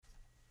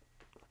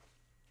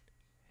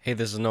Hey,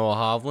 this is Noah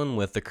Hovland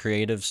with the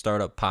Creative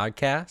Startup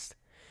Podcast.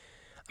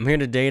 I'm here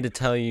today to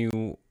tell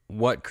you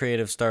what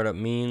creative startup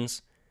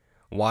means,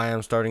 why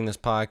I'm starting this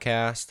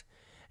podcast,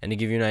 and to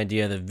give you an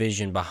idea of the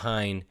vision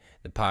behind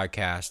the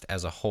podcast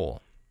as a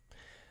whole.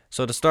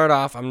 So to start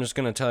off, I'm just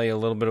going to tell you a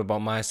little bit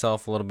about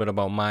myself, a little bit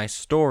about my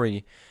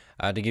story,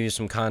 to give you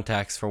some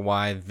context for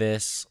why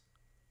this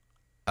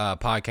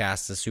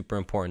podcast is super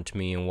important to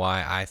me and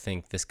why I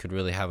think this could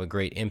really have a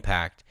great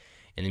impact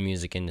in the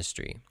music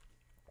industry.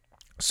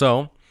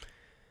 So,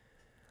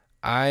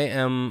 I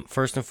am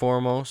first and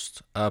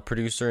foremost a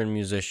producer and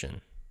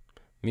musician.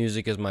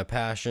 Music is my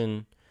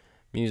passion.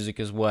 Music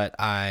is what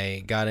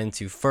I got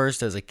into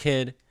first as a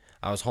kid.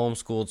 I was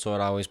homeschooled, so I'd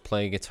always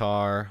play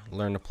guitar,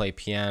 learn to play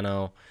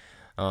piano.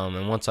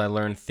 And once I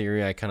learned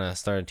theory, I kind of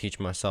started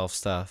teaching myself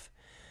stuff.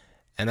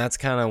 And that's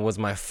kind of was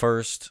my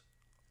first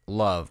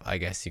love, I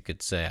guess you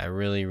could say. I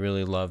really,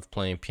 really loved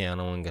playing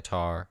piano and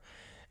guitar.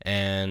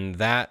 And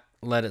that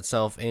led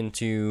itself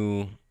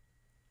into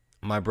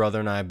my brother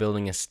and I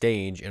building a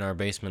stage in our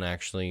basement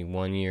actually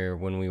one year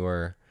when we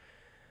were,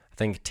 I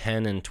think,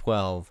 10 and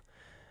 12.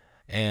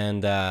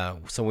 And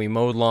so we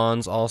mowed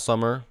lawns all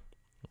summer.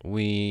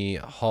 We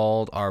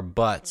hauled our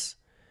butts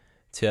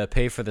to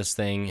pay for this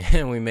thing,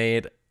 and we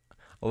made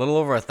a little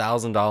over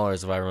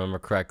 $1,000 if I remember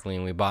correctly.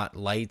 And we bought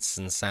lights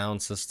and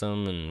sound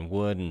system and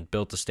wood and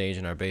built a stage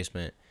in our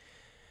basement.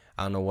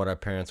 I don't know what our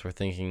parents were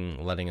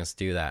thinking letting us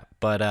do that.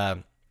 But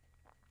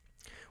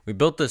we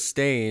built this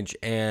stage,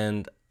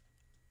 and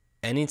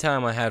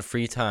anytime I had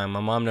free time,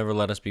 my mom never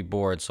let us be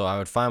bored, so I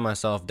would find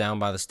myself down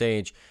by the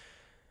stage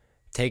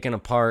taking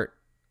apart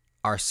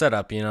our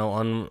setup,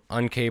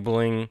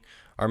 uncabling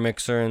our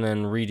mixer and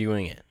then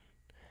redoing it.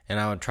 And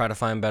I would try to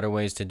find better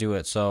ways to do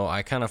it. So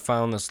I kind of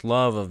found this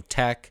love of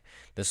tech,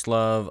 this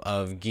love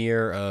of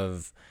gear,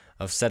 of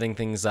setting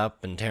things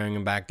up and tearing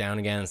them back down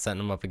again and setting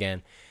them up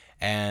again.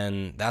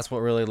 And that's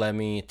what really led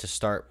me to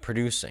start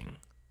producing.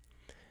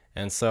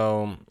 And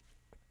so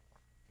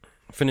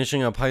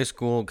finishing up high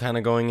school, kind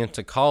of going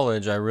into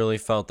college, I really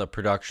felt that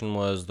production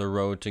was the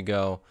road to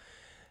go.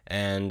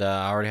 And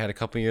I already had a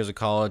couple years of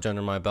college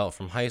under my belt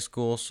from high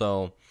school,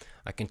 so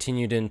I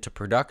continued into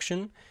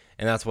production,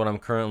 and that's what I'm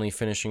currently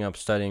finishing up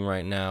studying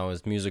right now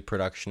is music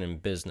production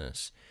and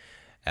business.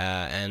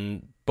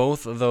 And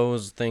both of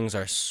those things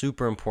are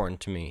super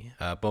important to me,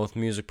 both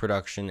music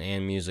production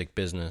and music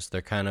business.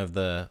 They're kind of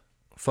the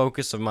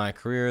focus of my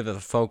career, they're the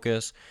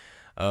focus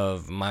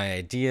of my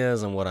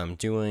ideas and what I'm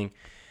doing,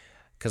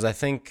 because I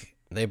think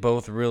they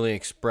both really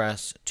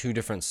express two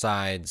different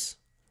sides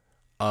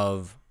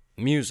of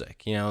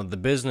music. The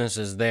business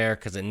is there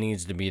because it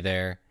needs to be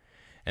there,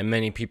 and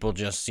many people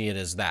just see it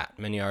as that.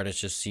 Many artists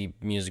just see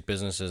music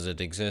business as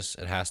it exists,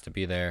 it has to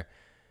be there.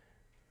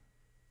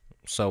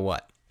 So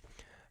what?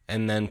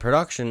 And then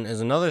production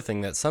is another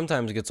thing that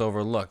sometimes gets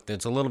overlooked.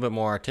 It's a little bit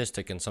more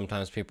artistic, and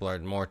sometimes people are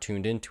more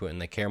tuned into it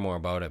and they care more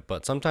about it,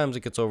 but sometimes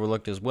it gets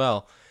overlooked as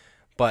well.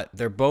 But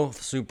they're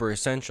both super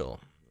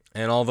essential.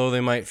 And although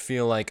they might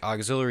feel like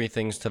auxiliary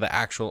things to the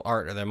actual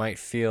art, or they might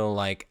feel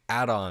like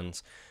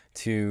add-ons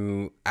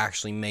to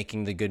actually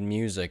making the good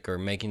music or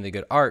making the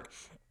good art,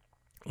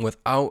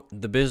 without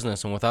the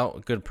business and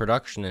without good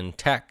production and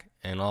tech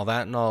and all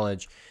that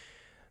knowledge,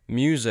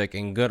 music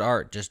and good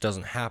art just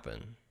doesn't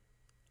happen.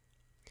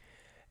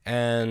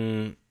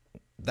 And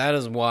that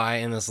is why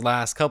in this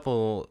last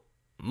couple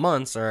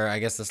months, or I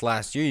guess this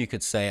last year you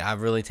could say,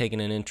 I've really taken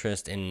an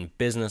interest in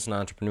business and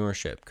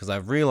entrepreneurship, because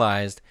I've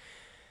realized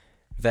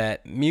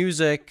that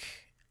music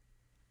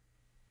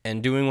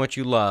and doing what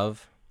you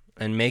love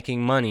and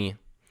making money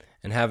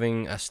and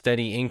having a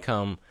steady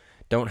income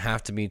don't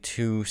have to be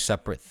two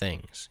separate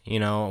things.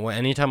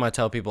 Anytime I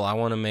tell people I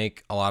want to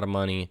make a lot of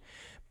money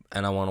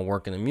and I want to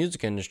work in the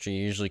music industry,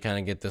 you usually kind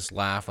of get this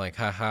laugh like,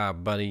 haha,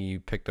 buddy, you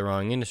picked the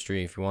wrong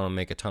industry if you want to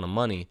make a ton of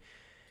money.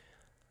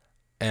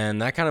 And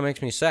that kind of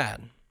makes me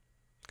sad,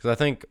 because I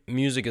think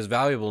music is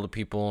valuable to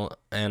people,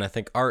 and I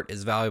think art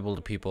is valuable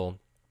to people.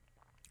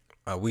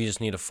 We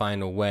just need to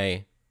find a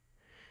way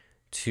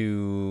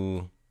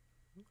to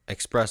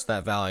express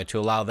that value, to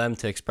allow them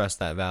to express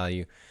that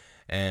value,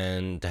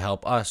 and to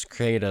help us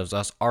creatives,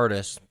 us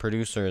artists,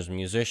 producers,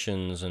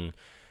 musicians, and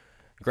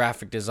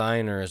graphic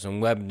designers,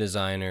 and web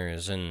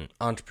designers, and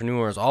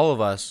entrepreneurs, all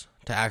of us,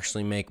 to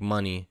actually make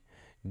money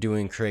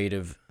doing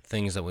creative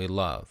things that we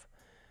love.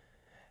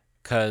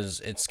 Because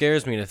it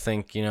scares me to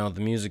think, the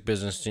music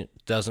business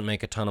doesn't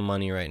make a ton of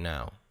money right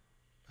now.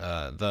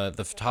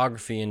 The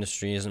photography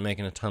industry isn't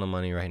making a ton of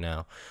money right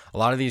now. A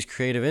lot of these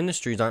creative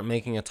industries aren't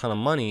making a ton of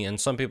money, and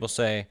some people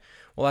say,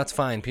 well, that's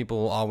fine, people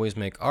will always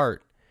make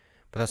art.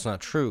 But that's not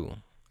true.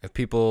 If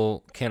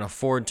people can't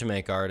afford to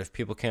make art, if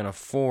people can't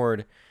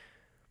afford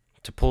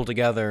to pull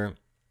together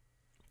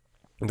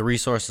the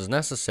resources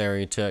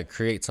necessary to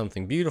create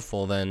something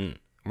beautiful, then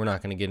we're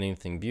not going to get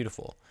anything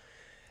beautiful.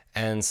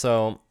 And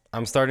so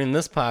I'm starting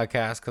this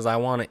podcast because I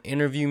want to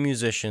interview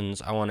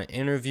musicians, I want to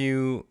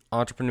interview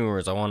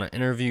entrepreneurs, I want to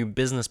interview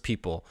business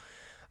people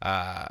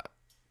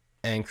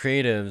and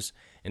creatives,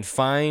 and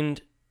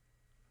find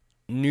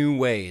new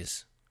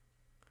ways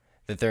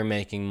that they're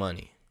making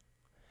money.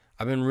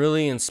 I've been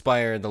really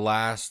inspired the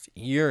last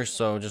year or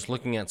so just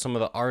looking at some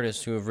of the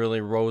artists who have really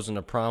rose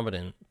into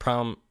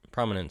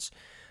prominence.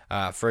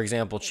 For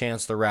example,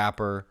 Chance the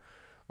Rapper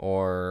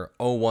or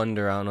Oh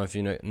Wonder. I don't know if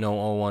you know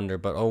Oh Wonder,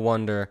 but Oh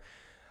Wonder,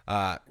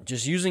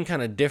 just using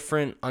kind of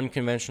different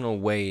unconventional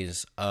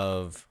ways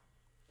of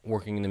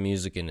working in the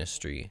music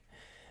industry.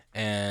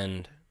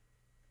 And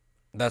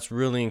that's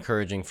really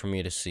encouraging for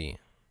me to see.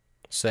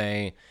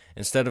 Say,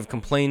 instead of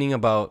complaining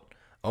about,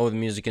 oh, the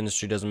music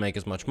industry doesn't make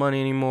as much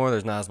money anymore,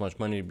 there's not as much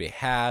money to be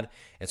had,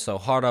 it's so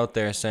hard out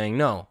there, saying,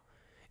 no,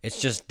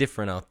 it's just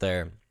different out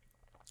there,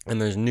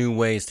 and there's new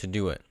ways to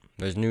do it.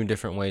 There's new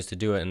different ways to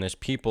do it, and there's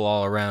people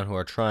all around who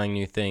are trying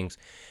new things,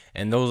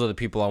 and those are the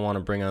people I want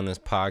to bring on this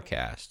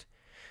podcast.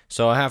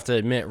 So I have to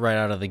admit right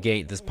out of the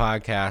gate, this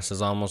podcast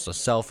is almost a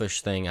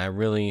selfish thing.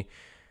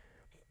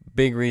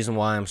 Big reason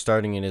why I'm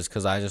starting it is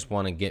because I just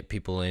want to get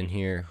people in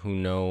here who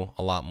know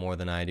a lot more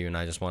than I do, and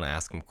I just want to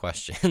ask them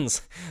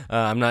questions.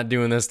 I'm not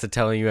doing this to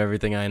tell you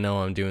everything I know.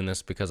 I'm doing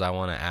this because I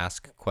want to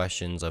ask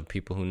questions of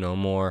people who know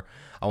more.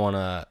 I want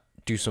to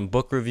do some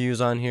book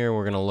reviews on here.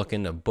 We're going to look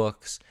into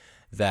books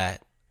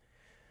that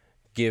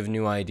give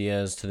new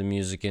ideas to the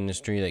music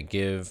industry, that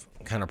give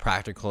kind of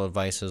practical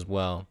advice as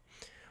well.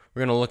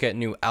 We're going to look at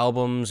new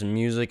albums and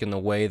music and the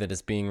way that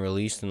it's being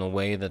released and the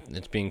way that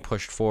it's being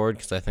pushed forward,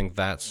 because I think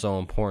that's so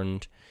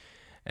important.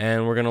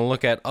 And we're going to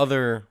look at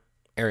other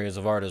areas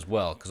of art as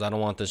well, because I don't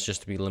want this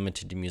just to be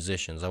limited to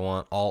musicians. I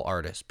want all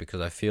artists,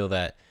 because I feel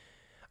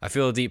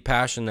a deep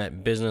passion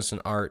that business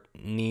and art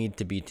need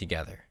to be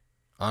together.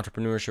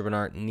 Entrepreneurship and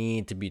art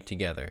need to be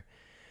together,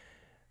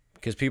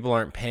 because people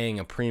aren't paying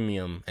a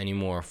premium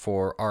anymore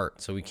for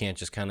art. So we can't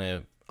just kind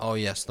of, oh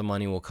yes, the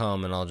money will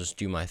come and I'll just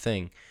do my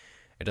thing.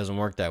 It doesn't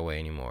work that way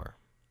anymore.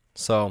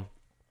 So,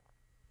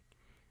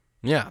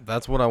 yeah,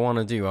 that's what I want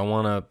to do. I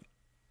want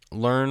to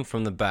learn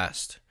from the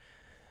best.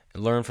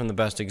 Learn from the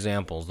best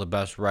examples, the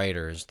best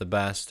writers, the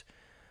best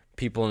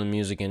people in the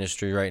music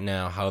industry right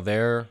now, how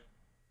they're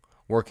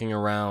working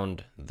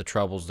around the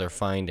troubles they're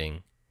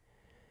finding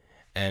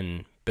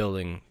and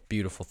building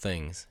beautiful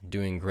things,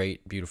 doing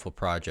great, beautiful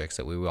projects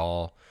that we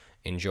all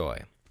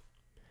enjoy.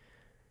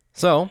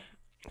 So,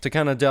 to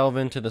kind of delve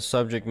into the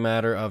subject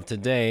matter of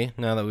today,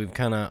 now that we've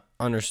kind of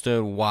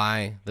understood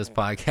why this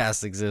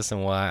podcast exists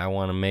and why I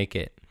want to make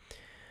it,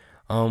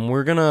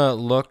 we're going to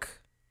look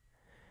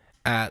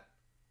at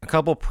a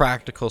couple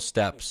practical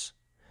steps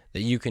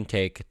that you can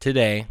take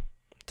today,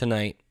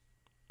 tonight,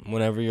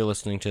 whenever you're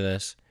listening to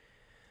this,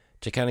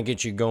 to kind of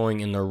get you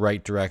going in the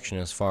right direction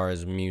as far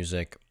as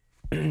music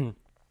and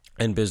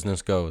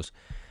business goes.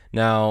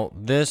 Now,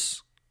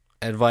 this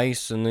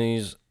advice and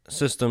these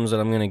systems that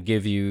I'm going to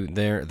give you,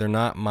 they're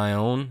not my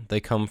own. They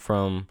come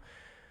from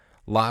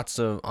lots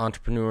of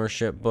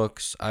entrepreneurship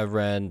books I've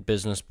read,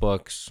 business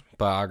books,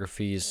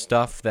 biographies,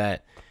 stuff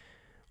that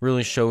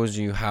really shows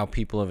you how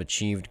people have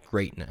achieved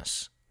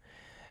greatness.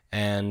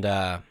 And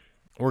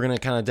we're going to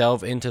kind of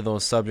delve into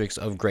those subjects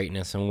of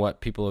greatness and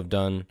what people have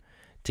done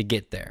to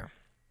get there.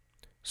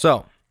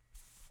 So,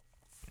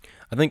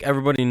 I think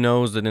everybody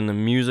knows that in the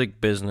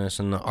music business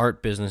and the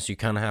art business, you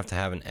kind of have to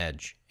have an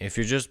edge. If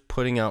you're just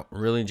putting out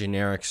really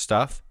generic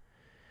stuff,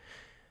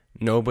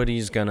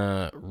 nobody's going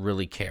to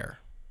really care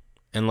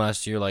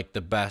unless you're like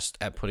the best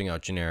at putting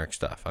out generic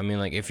stuff. I mean,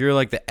 like if you're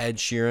like the Ed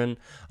Sheeran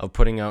of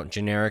putting out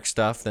generic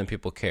stuff, then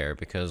people care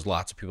because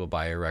lots of people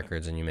buy your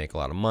records and you make a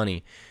lot of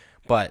money.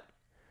 But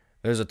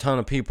there's a ton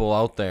of people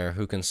out there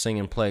who can sing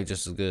and play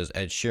just as good as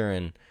Ed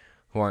Sheeran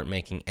who aren't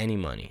making any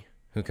money,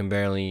 who can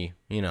barely,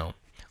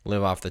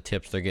 live off the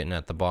tips they're getting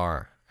at the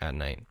bar at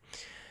night.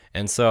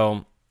 And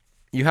so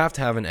you have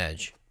to have an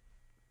edge.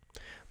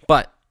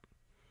 But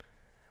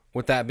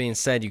with that being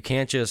said, you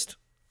can't just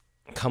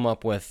come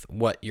up with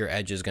what your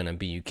edge is going to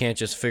be. You can't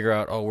just figure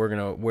out, oh, we're going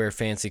to wear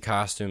fancy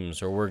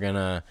costumes, or we're going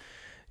to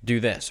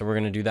do this, or we're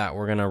going to do that.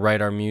 We're going to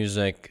write our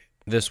music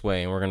this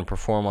way, and we're going to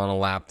perform on a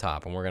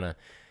laptop, and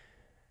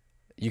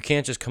you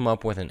can't just come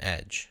up with an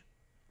edge.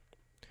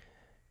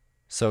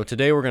 So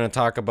today we're going to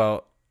talk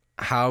about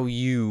how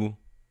you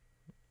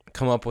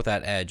come up with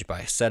that edge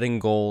by setting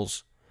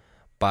goals,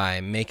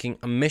 by making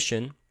a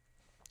mission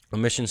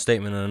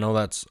statement. And I know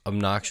that's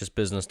obnoxious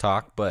business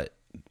talk, but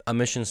a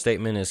mission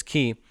statement is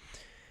key,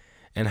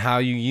 and how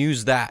you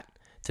use that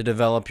to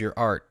develop your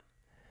art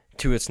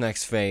to its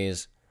next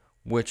phase,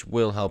 which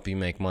will help you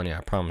make money.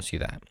 I promise you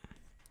that.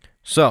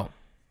 So,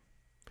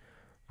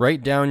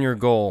 write down your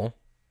goal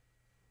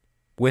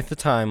with a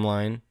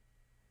timeline.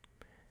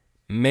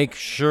 Make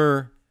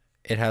sure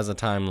it has a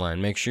timeline.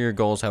 Make sure your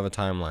goals have a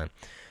timeline.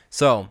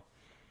 So,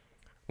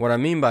 what I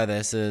mean by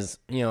this is,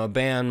 a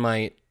band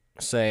might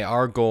say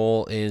our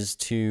goal is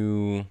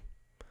to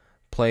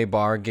play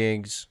bar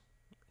gigs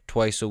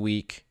twice a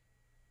week,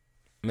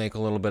 make a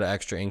little bit of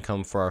extra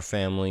income for our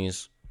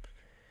families,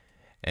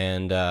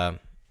 and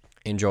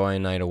enjoy a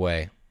night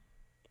away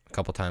a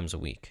couple times a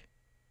week.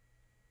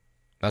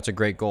 That's a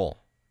great goal.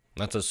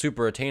 That's a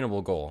super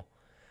attainable goal.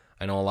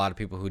 I know a lot of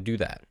people who do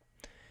that,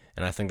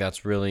 and I think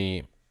that's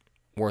really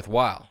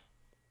worthwhile.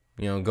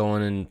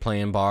 going and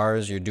playing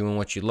bars, you're doing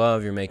what you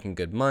love, you're making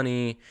good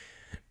money.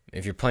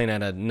 If you're playing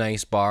at a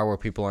nice bar where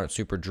people aren't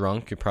super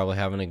drunk, you're probably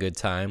having a good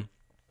time.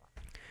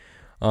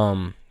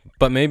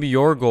 But maybe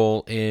your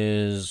goal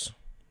is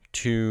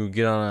to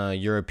get on a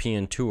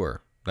European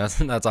tour.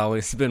 That's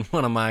always been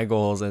one of my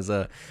goals as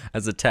a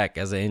tech,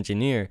 as an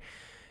engineer,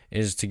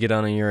 is to get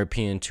on a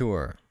European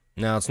tour.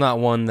 Now, it's not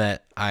one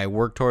that I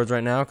work towards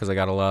right now because I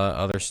got a lot of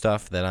other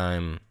stuff that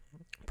I'm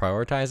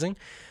prioritizing,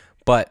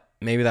 but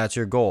maybe that's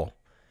your goal.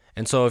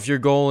 And so if your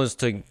goal is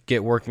to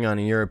get working on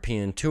a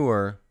European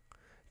tour,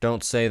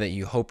 don't say that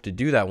you hope to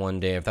do that one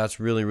day if that's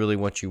really, really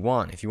what you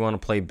want. If you want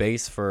to play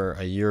bass for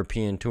a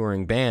European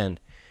touring band,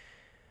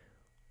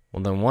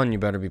 well, then one, you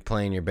better be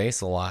playing your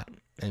bass a lot.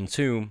 And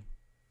two,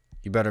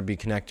 you better be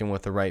connecting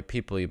with the right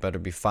people. You better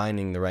be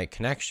finding the right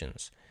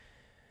connections.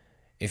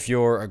 If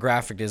you're a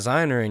graphic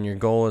designer and your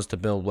goal is to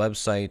build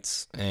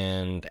websites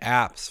and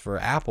apps for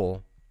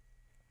Apple,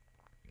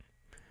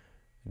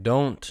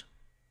 don't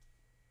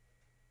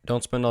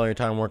spend all your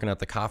time working at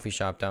the coffee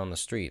shop down the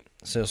street.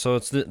 So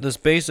it's this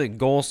basic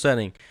goal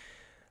setting.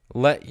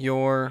 Let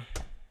your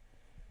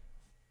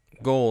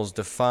goals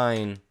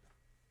define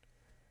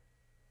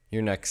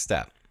your next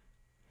step.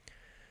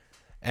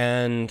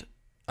 And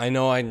I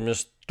know I'm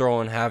just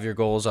have your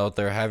goals out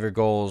there, have your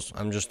goals.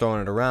 I'm just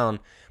throwing it around.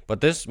 But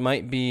this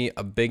might be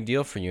a big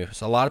deal for you.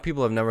 So a lot of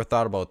people have never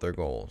thought about their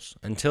goals.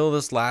 Until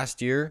this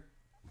last year,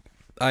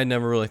 I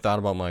never really thought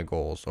about my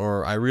goals.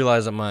 Or I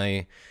realized that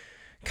my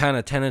kind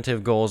of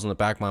tentative goals in the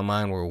back of my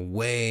mind were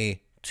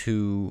way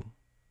too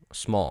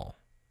small.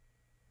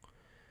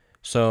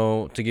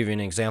 So to give you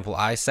an example,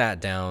 I sat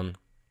down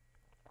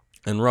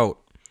and wrote,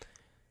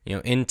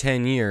 in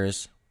 10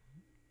 years,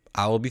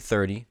 I will be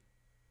 30.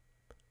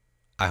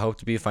 I hope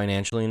to be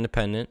financially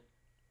independent,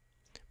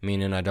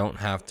 meaning I don't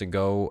have to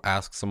go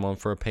ask someone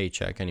for a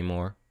paycheck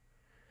anymore.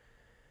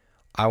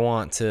 I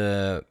want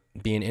to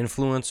be an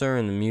influencer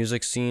in the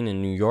music scene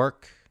in New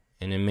York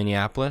and in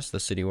Minneapolis, the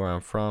city where I'm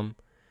from.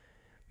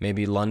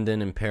 Maybe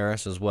London and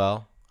Paris as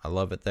well. I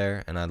love it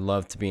there, and I'd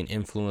love to be an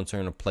influencer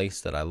in a place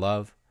that I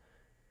love.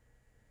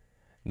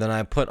 Then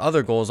I put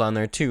other goals on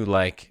there too,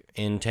 like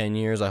in 10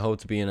 years, I hope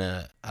to be in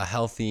a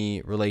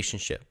healthy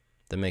relationship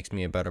that makes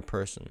me a better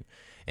person.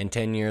 In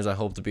 10 years, I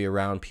hope to be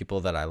around people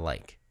that I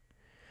like,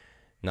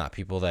 not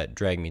people that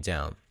drag me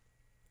down.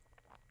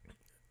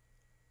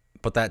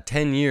 But that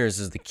 10 years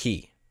is the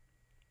key.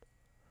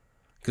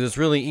 Because it's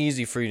really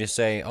easy for you to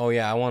say, oh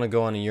yeah, I want to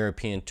go on a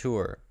European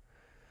tour.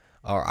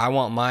 Or I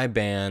want my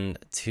band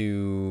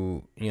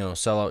to,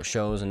 sell out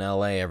shows in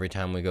LA every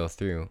time we go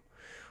through.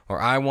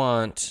 Or I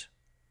want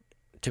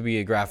to be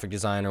a graphic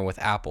designer with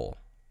Apple.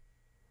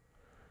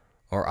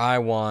 Or I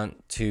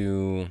want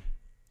to,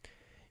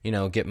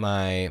 get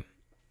my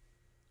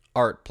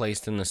art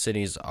placed in the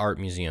city's art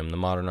museum, the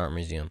Modern Art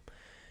Museum.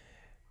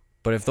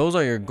 But if those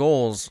are your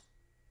goals,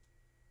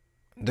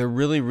 they're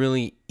really,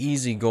 really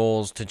easy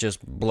goals to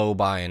just blow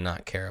by and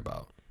not care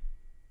about.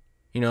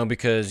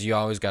 Because you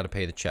always got to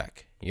pay the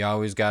check. You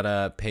always got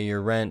to pay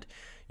your rent.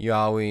 You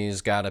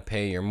always got to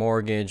pay your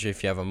mortgage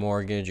if you have a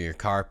mortgage, or your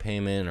car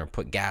payment, or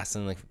put gas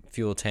in the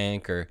fuel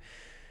tank,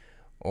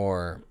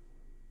 or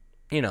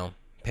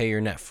pay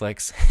your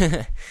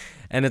Netflix.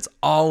 And it's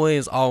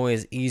always,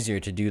 always easier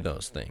to do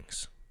those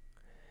things.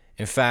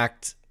 In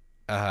fact,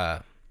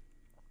 Napoleon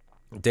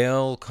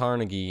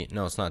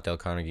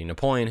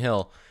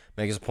Hill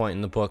makes a point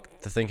in the book,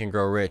 To Think and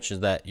Grow Rich, is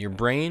that your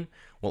brain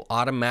will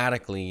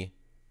automatically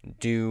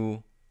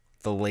do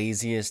the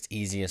laziest,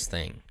 easiest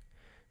thing.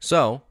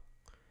 So,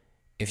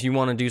 if you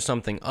want to do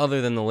something other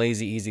than the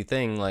lazy, easy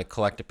thing, like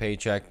collect a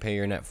paycheck, pay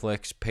your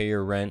Netflix, pay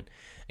your rent,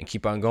 and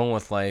keep on going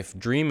with life,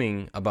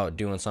 dreaming about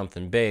doing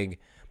something big,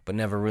 but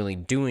never really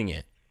doing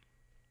it.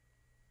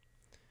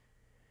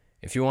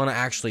 If you want to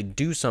actually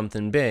do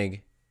something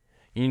big,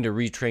 you need to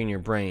retrain your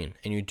brain.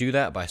 And you do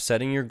that by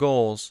setting your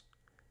goals,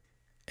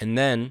 and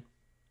then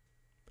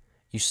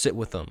you sit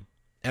with them.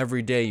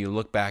 Every day you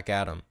look back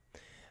at them,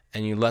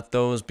 and you let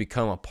those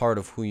become a part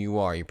of who you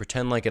are. You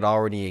pretend like it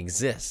already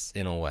exists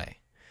in a way.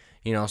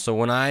 So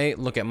when I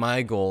look at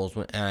my goals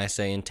and I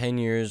say in 10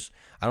 years,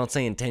 I don't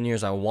say in 10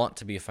 years I want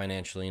to be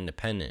financially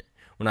independent.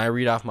 When I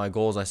read off my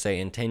goals, I say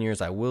in 10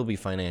 years I will be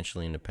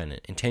financially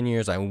independent. In 10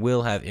 years I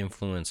will have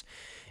influence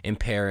in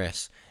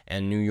Paris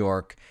and New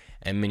York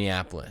and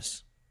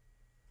Minneapolis.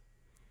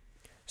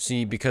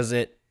 See, because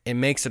it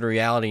makes it a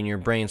reality in your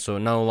brain, so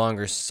it no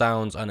longer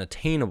sounds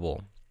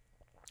unattainable.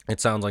 It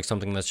sounds like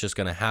something that's just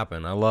going to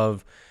happen. I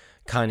love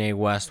Kanye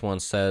West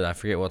once said, I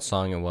forget what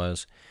song it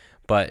was,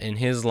 but in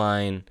his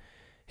line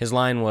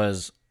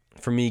was,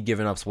 for me,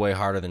 giving up's way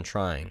harder than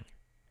trying.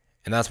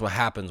 And that's what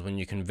happens when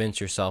you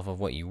convince yourself of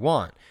what you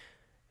want.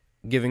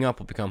 Giving up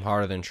will become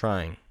harder than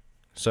trying.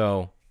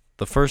 So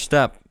the first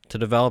step to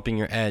developing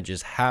your edge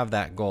is have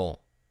that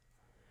goal.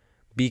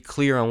 Be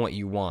clear on what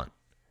you want.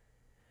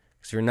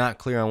 Because if you're not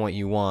clear on what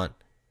you want,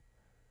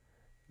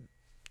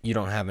 you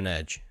don't have an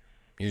edge.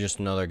 You're just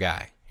another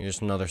guy. You're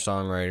just another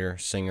songwriter,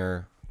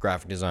 singer,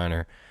 graphic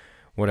designer,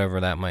 whatever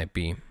that might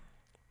be.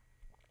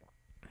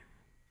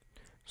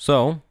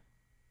 So,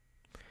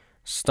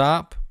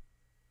 Stop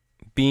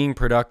being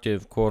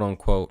productive, quote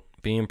unquote,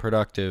 being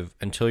productive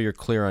until you're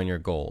clear on your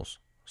goals.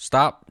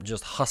 Stop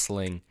just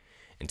hustling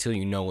until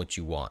you know what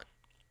you want.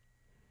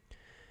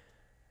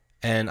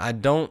 And I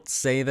don't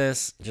say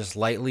this just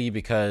lightly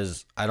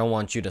because I don't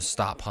want you to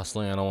stop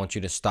hustling. I don't want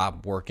you to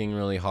stop working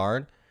really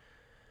hard.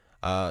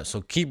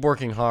 So keep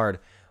working hard,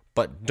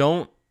 but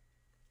don't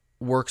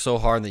work so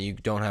hard that you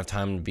don't have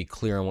time to be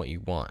clear on what you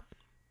want.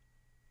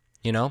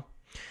 You know,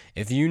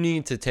 if you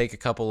need to take a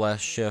couple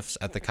less shifts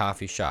at the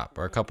coffee shop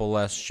or a couple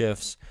less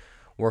shifts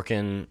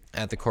working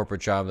at the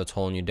corporate job that's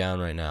holding you down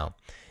right now,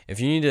 if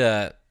you need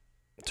to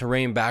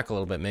rein back a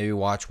little bit, maybe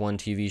watch one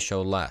TV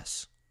show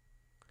less,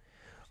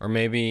 or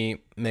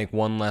maybe make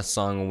one less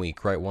song a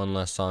week, write one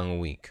less song a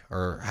week,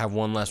 or have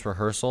one less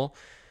rehearsal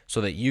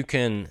so that you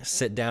can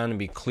sit down and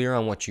be clear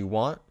on what you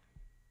want,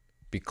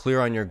 be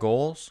clear on your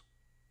goals.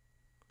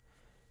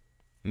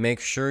 Make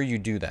sure you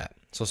do that.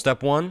 So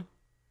step 1,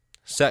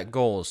 set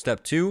goals.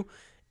 Step 2,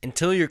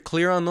 until you're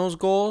clear on those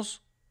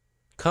goals,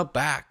 cut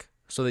back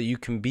so that you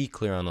can be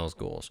clear on those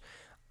goals.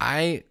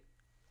 I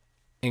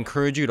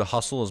encourage you to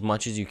hustle as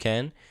much as you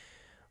can,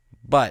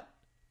 but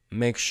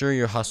make sure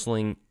you're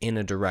hustling in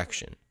a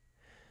direction,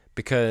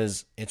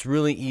 because it's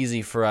really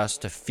easy for us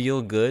to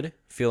feel good,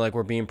 feel like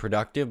we're being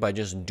productive by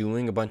just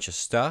doing a bunch of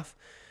stuff,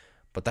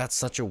 but that's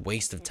such a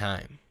waste of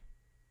time.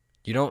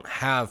 You don't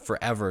have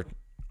forever.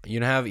 You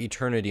don't have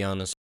eternity on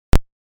this